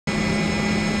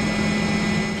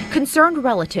Concerned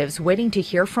relatives waiting to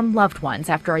hear from loved ones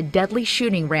after a deadly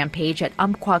shooting rampage at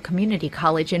Umpqua Community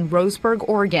College in Roseburg,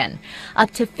 Oregon.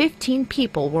 Up to 15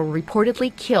 people were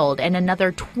reportedly killed and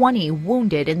another 20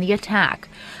 wounded in the attack.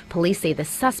 Police say the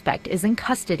suspect is in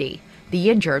custody. The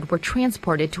injured were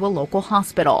transported to a local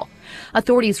hospital.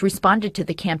 Authorities responded to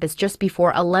the campus just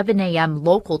before 11 a.m.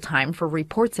 local time for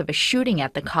reports of a shooting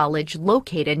at the college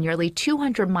located nearly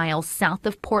 200 miles south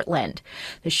of Portland.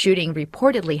 The shooting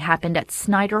reportedly happened at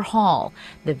Snyder Hall.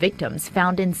 The victims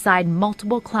found inside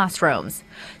multiple classrooms.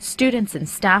 Students and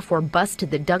staff were bused to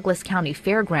the Douglas County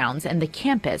Fairgrounds, and the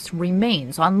campus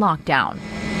remains on lockdown.